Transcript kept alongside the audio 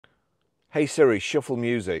Hey Siri, shuffle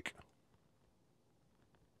music.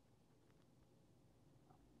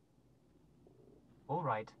 All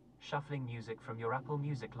right, shuffling music from your Apple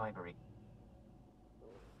Music library.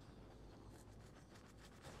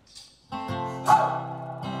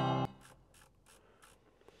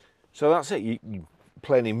 So that's it. You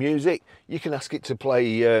play any music. You can ask it to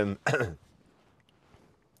play.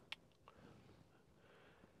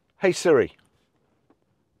 Hey Siri,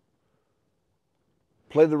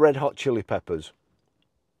 play the Red Hot Chili Peppers.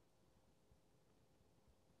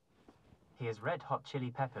 Here's Red Hot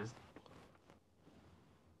Chili Peppers.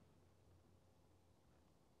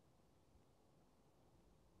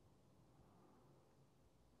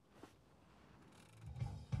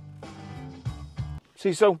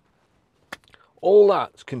 See, so all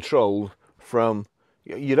that's controlled from.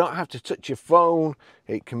 You don't have to touch your phone.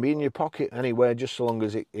 It can be in your pocket anywhere, just so long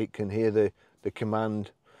as it can hear the command.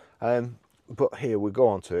 But here we go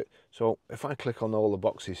on to it. So if I click on all the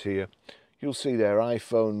boxes here, you'll see there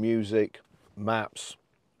iPhone, music, maps,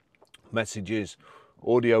 messages,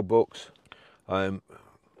 audiobooks.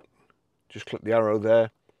 Just click the arrow there.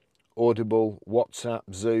 Audible, WhatsApp,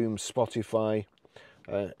 Zoom, Spotify.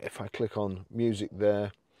 If I click on music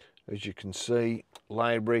there, as you can see,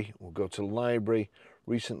 library, we'll go to library,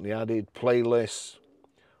 recently added, playlists,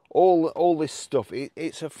 all this stuff.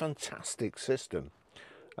 It's a fantastic system.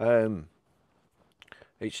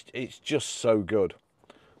 It's just so good.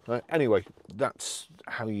 Anyway, that's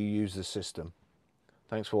how you use the system.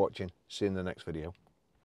 Thanks for watching. See you in the next video.